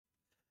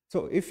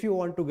So if you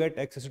want to get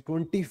access to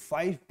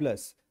 25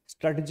 plus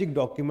strategic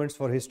documents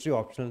for history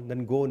optional,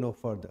 then go no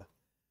further.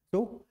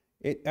 So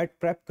at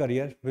Prep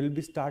Career, we'll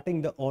be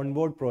starting the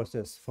onboard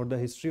process for the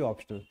history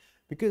optional,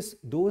 because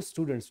those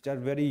students which are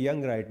very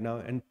young right now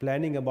and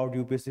planning about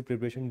UPSC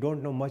preparation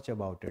don't know much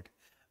about it.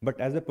 But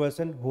as a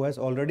person who has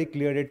already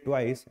cleared it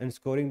twice and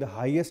scoring the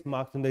highest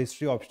marks in the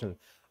history optional,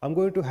 I'm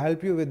going to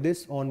help you with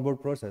this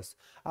onboard process.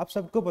 आप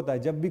सबको पता है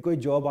जब भी कोई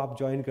job आप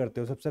join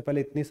करते हो सबसे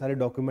पहले इतनी सारी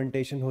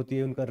डॉक्यूमेंटेशन होती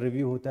है, उनका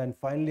रिव्यू होता है एंड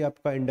फाइनली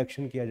आपका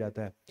इंडक्शन किया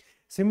जाता है.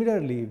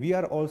 Similarly, we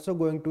are also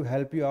going to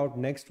help you out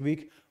next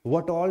week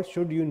what all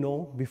should you know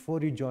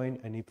before you join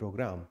any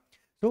program.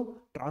 So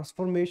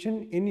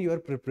transformation in your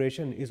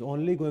preparation is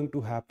only going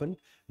to happen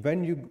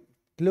when you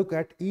look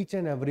at each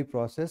and every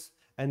process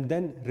and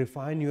then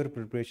refine your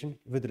preparation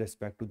with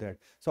respect to that.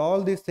 So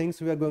all these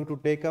things we are going to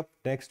take up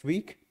next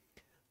week.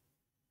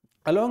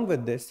 Along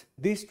with this,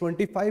 these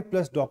 25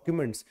 plus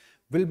documents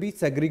will be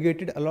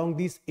segregated along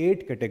these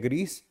 8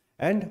 categories,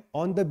 and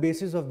on the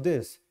basis of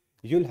this,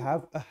 you'll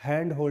have a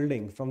hand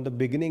holding from the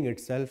beginning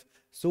itself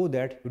so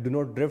that you do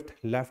not drift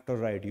left or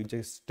right. You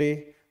just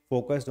stay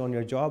focused on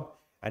your job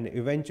and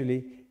eventually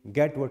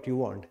get what you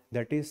want.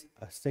 That is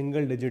a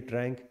single digit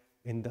rank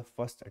in the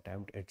first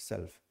attempt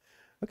itself.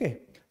 Okay,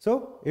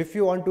 so if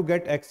you want to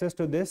get access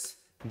to this,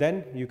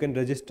 then you can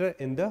register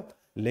in the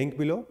link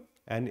below.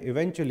 And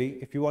eventually,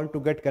 if you want to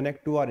get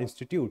connect to our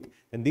institute,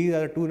 then these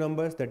are the 2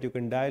 numbers that you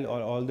can dial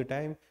all the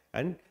time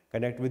and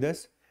connect with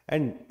us.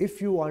 And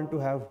if you want to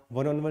have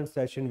one-on-one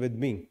session with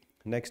me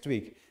next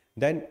week,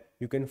 then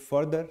you can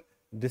further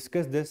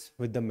discuss this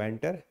with the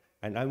mentor,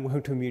 and I'm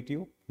going to meet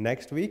you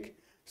next week.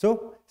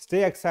 So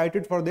stay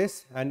excited for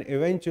this, and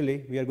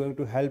eventually we are going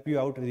to help you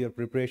out with your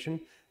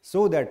preparation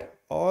so that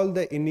all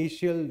the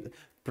initial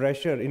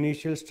pressure,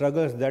 initial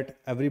struggles that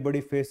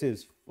everybody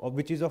faces,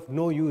 which is of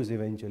no use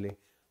eventually,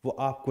 वो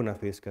आपको ना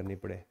face करनी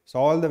पड़े. So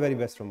all the very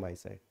best from my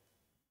side.